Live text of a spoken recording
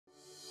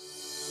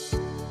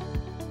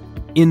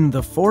In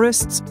the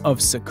forests of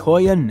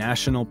Sequoia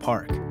National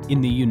Park in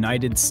the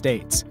United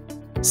States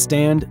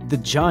stand the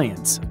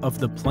giants of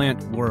the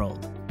plant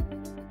world,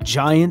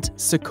 giant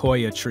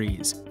sequoia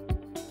trees.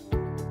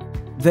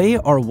 They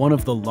are one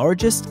of the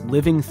largest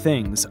living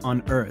things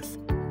on Earth.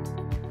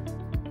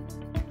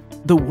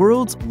 The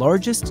world's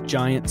largest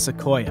giant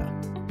sequoia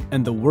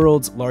and the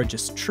world's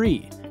largest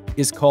tree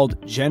is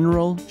called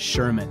General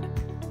Sherman.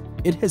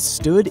 It has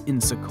stood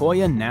in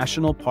Sequoia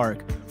National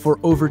Park for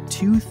over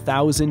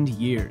 2,000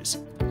 years.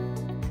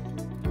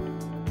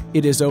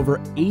 It is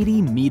over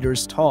 80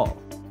 meters tall.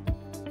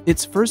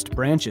 Its first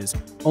branches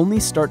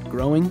only start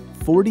growing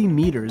 40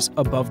 meters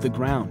above the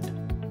ground.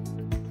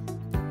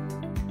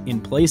 In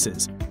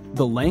places,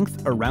 the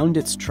length around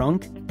its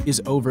trunk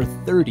is over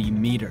 30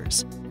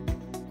 meters.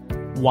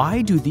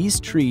 Why do these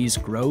trees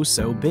grow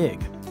so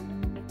big?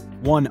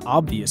 One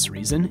obvious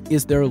reason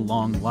is their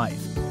long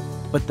life,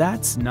 but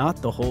that's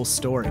not the whole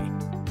story.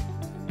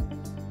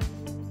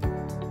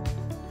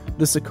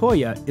 The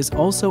sequoia is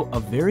also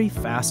a very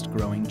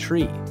fast-growing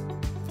tree.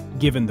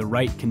 Given the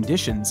right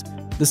conditions,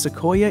 the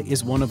sequoia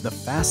is one of the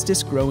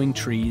fastest-growing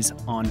trees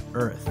on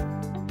Earth.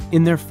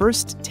 In their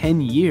first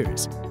 10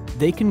 years,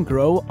 they can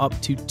grow up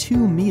to 2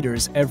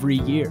 meters every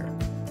year.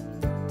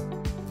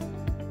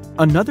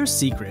 Another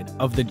secret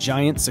of the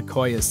giant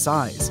sequoia's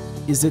size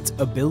is its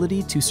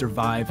ability to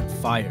survive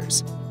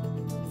fires.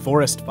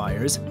 Forest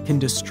fires can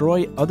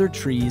destroy other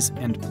trees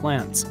and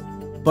plants,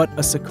 but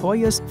a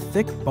sequoia's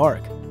thick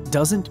bark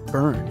doesn't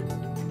burn,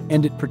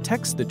 and it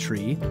protects the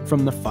tree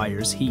from the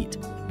fire's heat.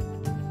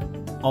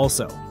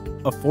 Also,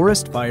 a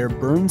forest fire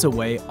burns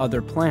away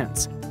other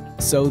plants,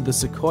 so the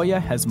sequoia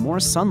has more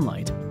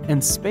sunlight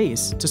and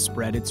space to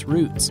spread its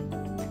roots.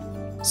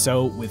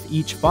 So, with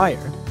each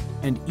fire,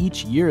 and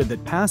each year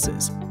that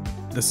passes,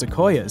 the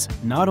sequoias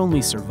not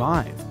only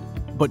survive,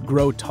 but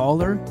grow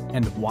taller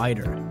and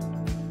wider,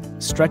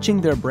 stretching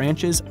their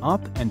branches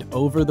up and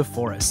over the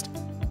forest,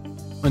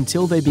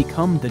 until they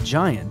become the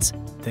giants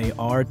they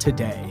are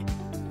today.